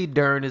 Mackenzie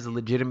Dern is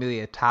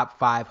legitimately a top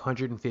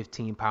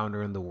 515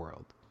 pounder in the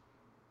world.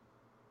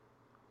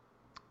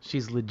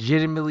 She's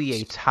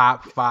legitimately a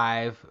top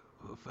 5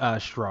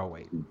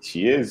 strawweight.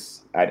 She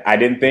is. I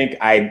didn't think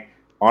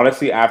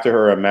honestly, after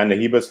her Amanda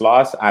Ribas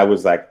loss, I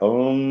was like,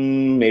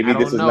 maybe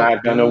this is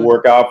not going to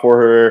work out for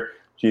her.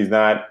 She's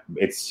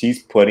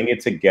putting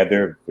it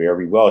together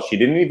very well. She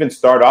didn't even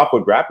start off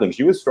with grappling.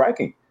 She was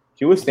striking.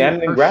 She was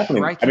standing and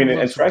grappling.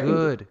 And striking.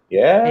 Good.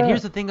 Yeah. And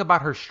here's the thing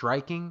about her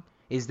striking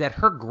is that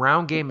her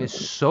ground game is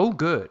so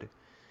good.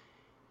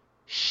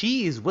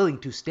 She is willing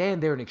to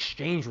stand there and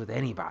exchange with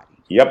anybody.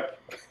 Yep.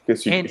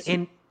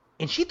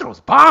 And she throws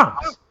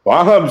bombs.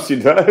 She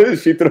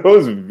does. She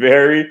throws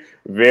very,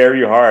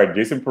 very hard.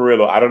 Jason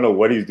Perillo, I don't know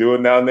what he's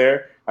doing down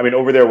there. I mean,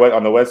 over there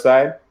on the west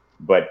side,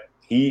 but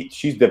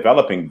she's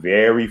developing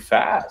very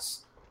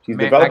fast. She's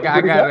developing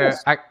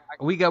fast.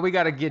 We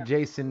gotta get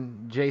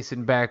Jason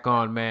back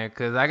on, man,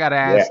 because I gotta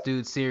ask,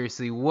 dude,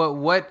 seriously,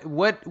 what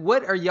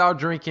are y'all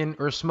drinking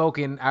or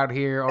smoking out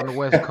here on the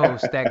West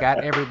Coast that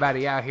got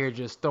everybody out here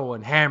just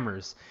throwing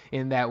hammers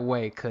in that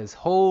way? Because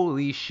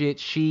holy shit,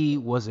 she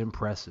was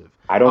impressive.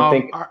 I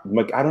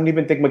don't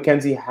even think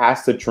Mackenzie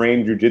has to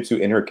train jiu-jitsu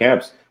in her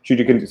camps. She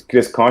can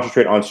just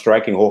concentrate on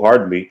striking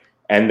wholeheartedly.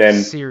 And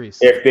then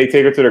seriously, if they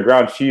take her to the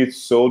ground, she is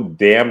so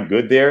damn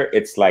good there.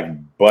 It's like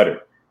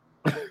butter.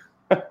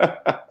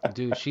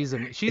 Dude, she's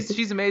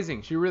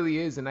amazing. She really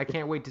is, and I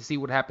can't wait to see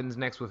what happens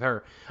next with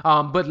her.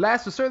 But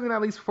last but certainly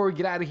not least, before we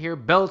get out of here,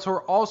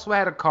 Bellator also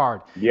had a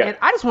card. Yeah. And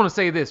I just want to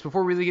say this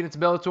before we really get into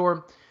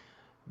Bellator: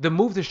 the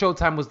move to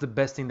Showtime was the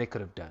best thing they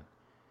could have done.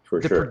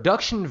 The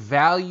production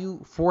value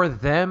for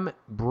them,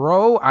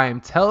 bro, I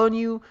am telling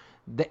you,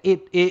 that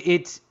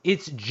it's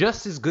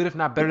just as good, if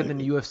not better, than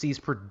the UFC's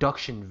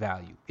production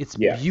value. It's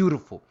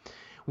beautiful.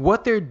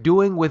 What they're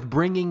doing with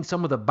bringing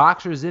some of the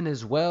boxers in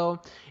as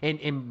well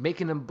and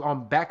making them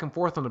back and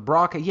forth on the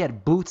broadcast. You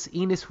had Boots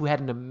Enos, who had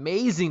an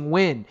amazing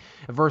win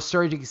versus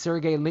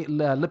Sergey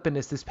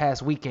Lipinus this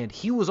past weekend.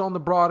 He was on the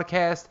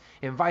broadcast,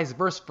 and vice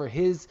versa for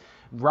his.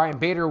 Ryan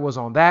Bader was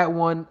on that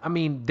one. I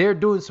mean, they're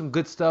doing some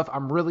good stuff.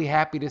 I'm really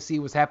happy to see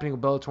what's happening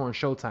with Bellator and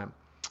Showtime.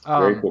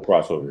 Very cool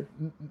crossover.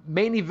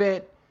 Main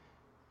event,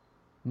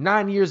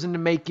 9 years in the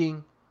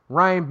making.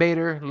 Ryan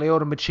Bader,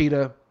 Lyoto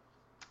Machida.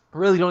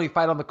 Really the only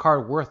fight on the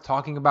card worth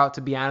talking about,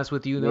 to be honest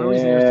with you. The only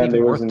reason there's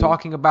even worth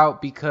talking about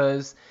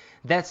because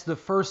that's the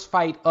first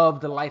fight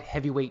of the light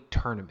heavyweight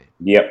tournament.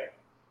 Yep.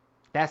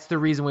 That's the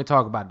reason we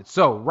talk about it.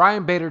 So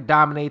Ryan Bader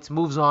dominates,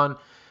 moves on.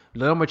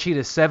 Lyoto Machida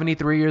is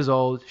 73 years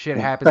old. Shit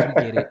happens,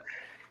 we get it.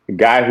 A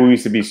guy who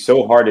used to be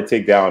so hard to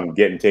take down,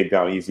 getting taken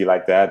down easy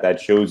like that. That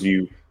shows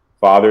you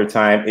father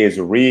time is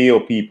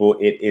real, people.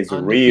 It is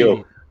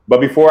real.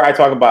 But before I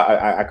talk about,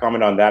 I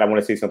comment on that, I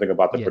want to say something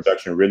about the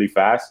production really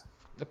fast.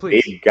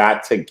 Please. They've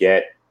got to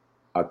get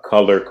a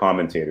color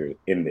commentator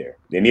in there.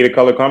 They need a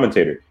color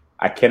commentator.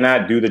 I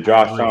cannot do the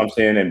Josh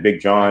Thompson and Big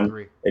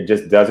John. It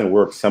just doesn't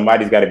work.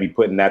 Somebody's got to be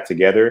putting that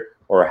together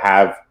or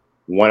have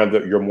one of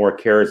your more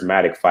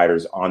charismatic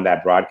fighters on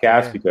that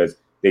broadcast because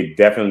they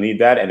definitely need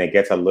that, and it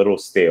gets a little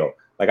stale.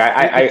 Like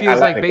it feels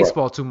like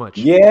baseball too much.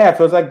 Yeah, it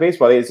feels like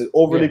baseball. It's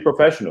overly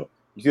professional.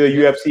 You see, the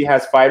UFC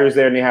has fighters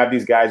there, and they have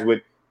these guys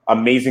with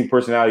amazing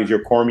personalities.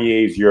 Your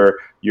Cormiers, your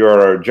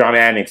John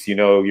Anik,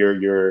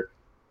 your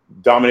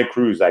Dominic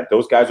Cruz, like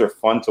those guys are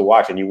fun to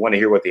watch, and you want to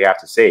hear what they have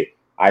to say.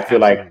 I feel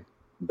like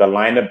the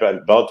lineup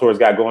Bellator's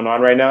got going on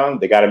right now,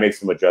 they got to make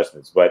some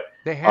adjustments. But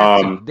they have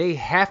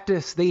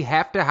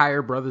to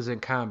hire brothers in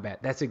combat.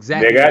 That's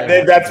exactly.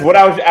 That's what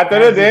I was at the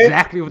end of the day.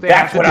 Exactly what they.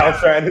 That's what I was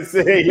trying to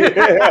say.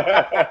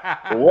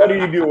 What are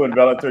you doing,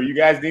 Bellator? You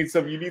guys need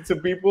some. You need some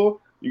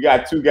people. You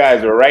got two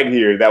guys right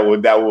here that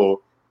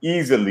will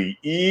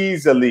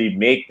easily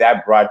make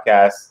that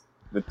broadcast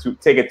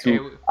take it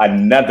to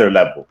another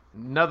level.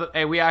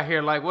 Hey, we out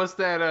here like, what's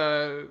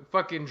that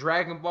fucking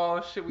Dragon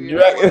Ball shit?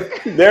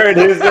 There it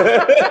is.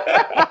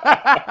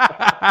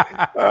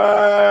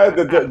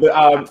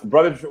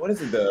 Brother, what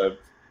is it?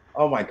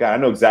 Oh my god, I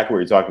know exactly what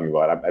you're talking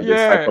about. It's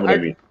not coming to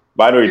me.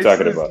 But I know what you're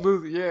talking about.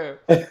 Yeah.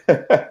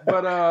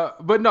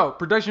 But no,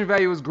 production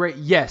value was great.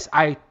 Yes,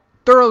 I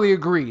thoroughly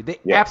agree. They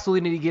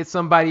absolutely need to get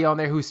somebody on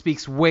there who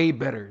speaks way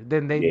better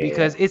than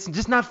because it's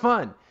just not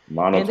fun.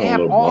 Monotone, and they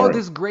have all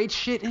this great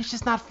shit. It's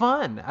just not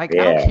fun. I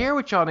don't care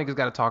what y'all niggas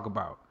got to talk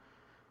about.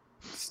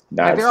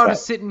 Like they're all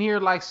just sitting here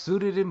like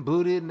suited and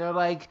booted, and they're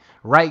like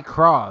right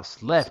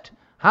cross, left.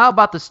 How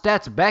about the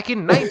stats back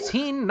in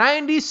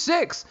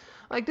 1996?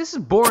 Like, this is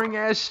boring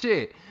ass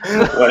shit.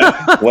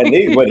 when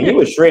he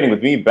was training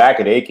with me back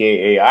at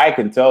AKA, I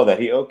can tell that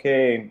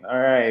all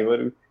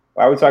right.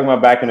 Why are we talking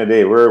about back in the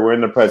day? We're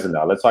in the present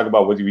now. Let's talk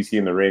about what we see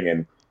in the ring.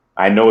 And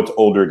I know it's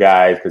older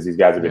guys because these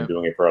guys have been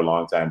doing it for a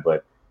long time.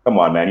 But come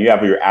on, man, you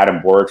have your Adam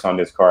Borks on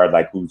this card,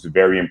 like who's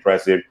very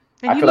impressive.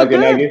 And I feel like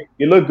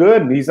you look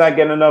good. He's not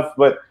getting enough,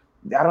 but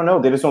I don't know.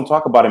 They just don't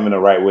talk about him in the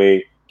right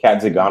way.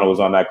 Kat Zingano was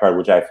on that card,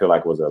 which I feel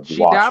like was a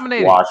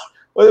wash.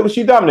 Well,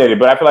 she dominated,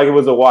 but I feel like it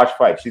was a wash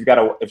fight.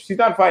 If she's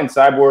not fighting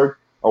Cyborg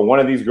or one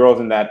of these girls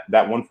in that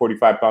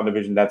 145-pound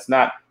division, that's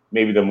not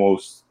maybe the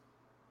most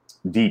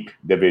deep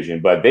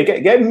division. But they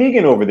get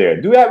Megan over there.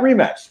 Do that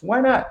rematch.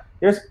 Why not?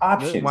 There's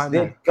options.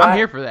 I'm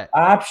here for that.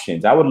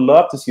 Options. I would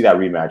love to see that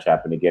rematch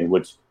happen again,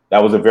 which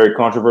that was a very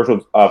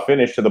controversial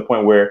finish to the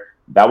point where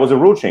that was a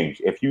rule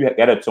change. If you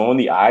get a toe in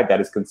the eye, that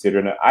is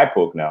considered an eye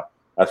poke now.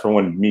 That's from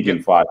when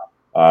Megan fought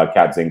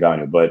Kat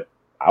Zingano. But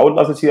I would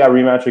love to see that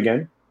rematch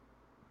again.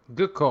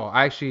 Good call.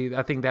 I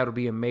think that would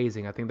be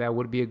amazing. I think that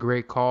would be a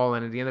great call.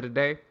 And at the end of the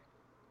day,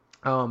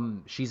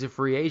 she's a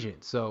free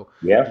agent. So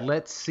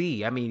let's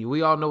see. I mean,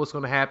 we all know what's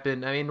going to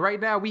happen. I mean, right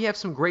now we have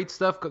some great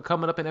stuff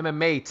coming up in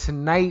MMA.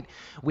 Tonight,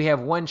 we have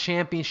One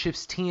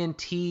Championships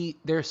TNT.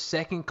 Their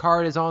second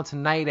card is on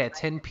tonight at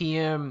 10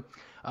 p.m.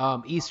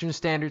 Eastern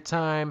Standard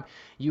Time.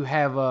 You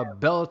have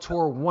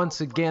Bellator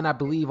once again, I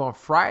believe, on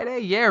Friday.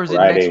 Yeah, or is it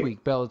next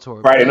week,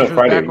 Bellator? Friday.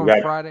 Back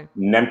on Friday.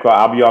 Nemkov.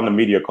 I'll be on the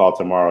media call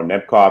tomorrow.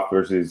 Nemkov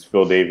versus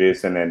Phil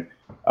Davis, and then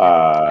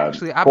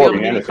actually, I'll be on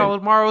the media call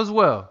tomorrow as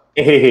well.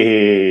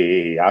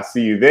 Hey, I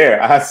see you there.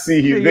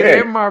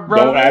 There, my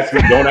brother.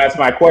 Don't ask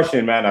my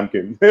question, man. I'm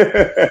kidding.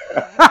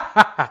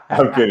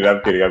 I'm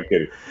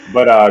kidding.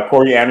 But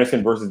Corey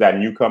Anderson versus that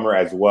newcomer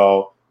as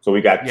well. So we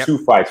got 2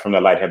 fights from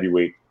the light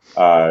heavyweight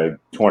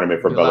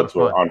tournament for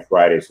Bellator on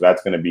Friday, so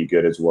that's going to be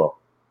good as well.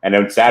 And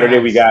then Saturday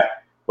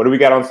what do we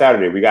got on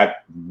Saturday? We got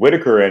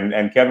Whitaker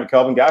and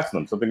Kelvin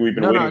Gastelum, something we've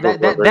been waiting for a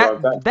very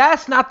long time.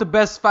 That's not the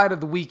best fight of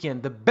the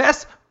weekend. The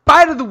best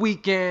fight of the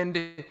weekend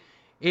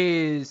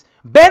is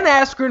Ben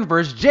Askren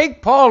versus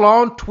Jake Paul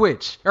on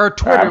Twitch or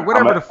Twitter,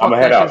 whatever the fuck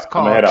that shit's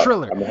called.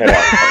 Triller. I'm head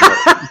out.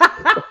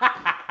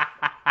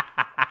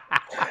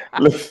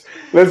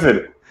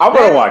 Listen, I'm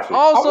going to watch it.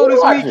 Also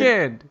this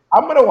weekend.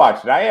 I'm going to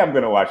watch it. I am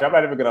going to watch it. I'm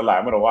not even going to lie.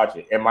 I'm going to watch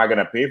it. Am I going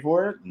to pay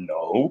for it?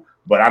 No.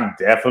 But I'm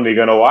definitely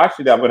going to watch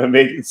it. I'm going to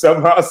make it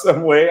somehow,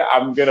 some way.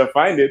 I'm going to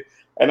find it,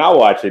 and I'll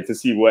watch it to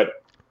see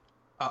what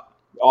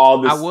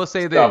all this I will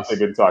say stuff this.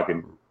 they've been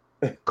talking.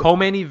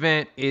 Co-main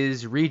event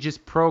is Regis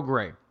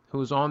Prograis,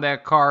 who's on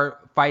that card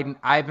fighting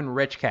Ivan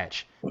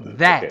Rechkach.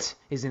 That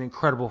is an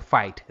incredible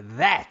fight.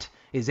 That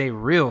is a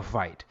real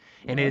fight.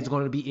 And it is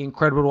going to be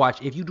incredible to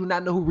watch. If you do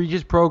not know who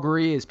Regis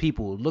Prograis is,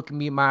 people, look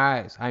me in my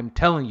eyes. I'm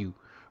telling you,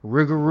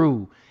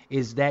 Rougarou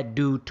is that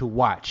dude to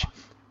watch.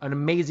 An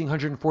amazing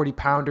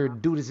 140-pounder.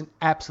 Dude is an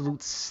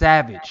absolute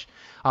savage.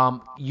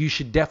 You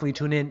should definitely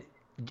tune in,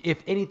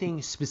 if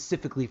anything,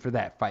 specifically for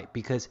that fight,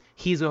 because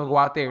he's going to go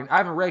out there. And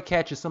Ivan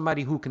Rechkach is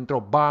somebody who can throw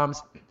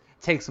bombs,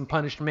 take some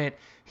punishment.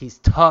 He's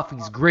tough.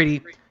 He's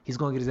gritty. He's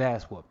going to get his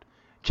ass whooped.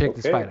 Check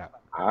this fight out.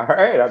 All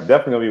right. I'm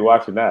definitely going to be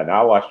watching that. And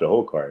I'll watch the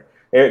whole card.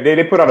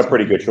 They put on a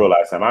pretty good show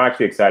last time. I'm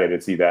actually excited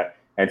to see that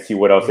and see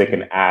what else they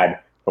can add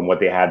from what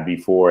they had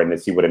before and to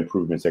see what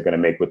improvements they're going to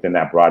make within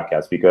that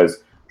broadcast,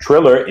 because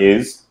Triller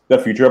is the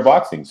future of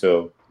boxing.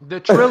 So the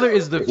Triller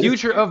is the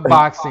future of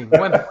boxing,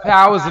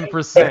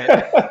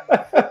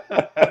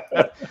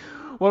 1,000%.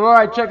 Well, all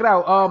right, check it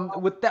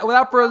out.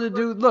 Without further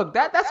ado, look,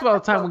 that's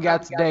about the time we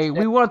got today.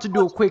 We wanted to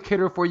do a quick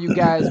hitter for you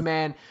guys,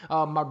 man.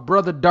 My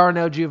brother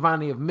Darnell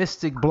Giovanni of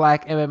Mystic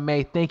Black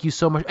MMA, thank you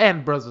so much.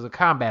 And Brothers of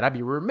Combat, I'd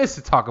be remiss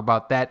to talk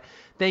about that.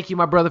 Thank you,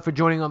 my brother, for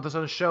joining us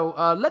on the show.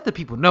 Let the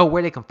people know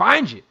where they can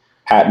find you.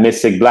 At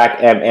Mystic Black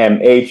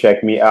MMA,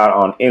 check me out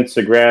on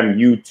Instagram,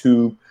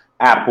 YouTube,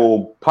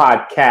 Apple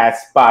Podcasts,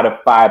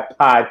 Spotify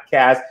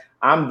Podcasts.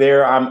 I'm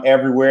there, I'm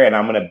everywhere, and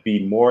I'm going to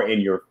be more in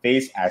your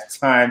face as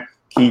time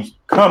keeps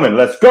coming.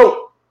 Let's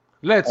go.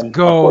 Let's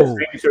go. Of course,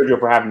 thank you, Sergio,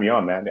 for having me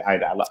on, man.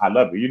 I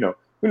love you. You know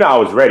I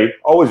was ready.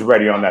 Always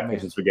ready on that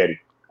fish and spaghetti.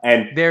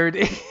 And there it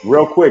is.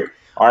 Real quick,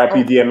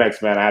 RIP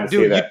DMX, man. I had to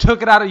say that.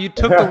 You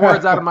took the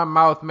words out of my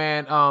mouth,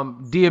 man.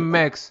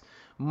 DMX,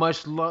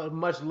 much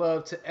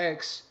love to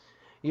X.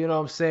 You know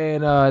what I'm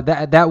saying?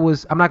 That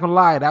was, I'm not gonna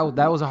lie, that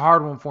was a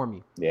hard one for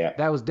me. Yeah.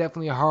 That was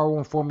definitely a hard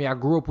one for me. I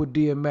grew up with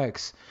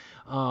DMX.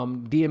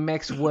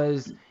 DMX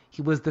was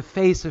the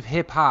face of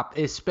hip hop,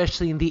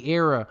 especially in the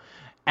era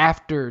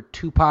after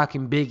Tupac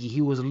and Biggie.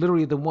 He was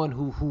literally the one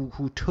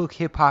who took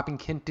hip hop and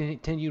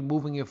continued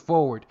moving it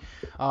forward.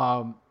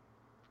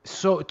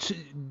 So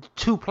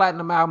two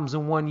platinum albums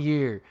in 1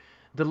 year.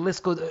 The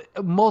list goes,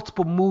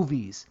 multiple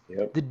movies.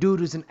 Yep. The dude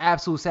is an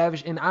absolute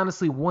savage and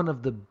honestly one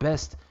of the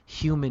best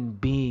human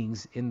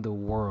beings in the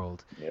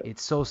world. Yep.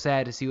 It's so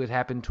sad to see what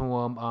happened to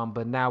him,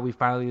 but now we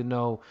finally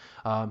know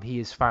he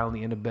is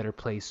finally in a better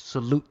place.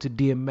 Salute to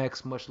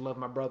DMX. Much love,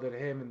 my brother, to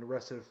him and the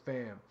rest of the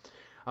fam.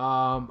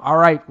 All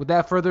right,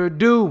 without further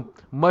ado,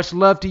 much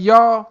love to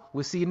y'all.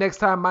 We'll see you next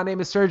time. My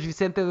name is SERG,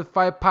 VICENTE, the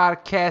Fight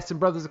Podcast, and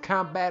Brothers of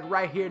Combat.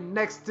 Right here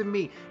next to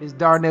me is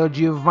Darnell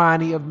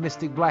Giovanni of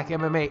Mystic Black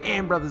MMA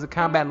and Brothers of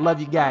Combat.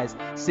 Love you guys.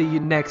 See you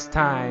next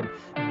time.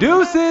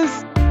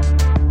 Deuces!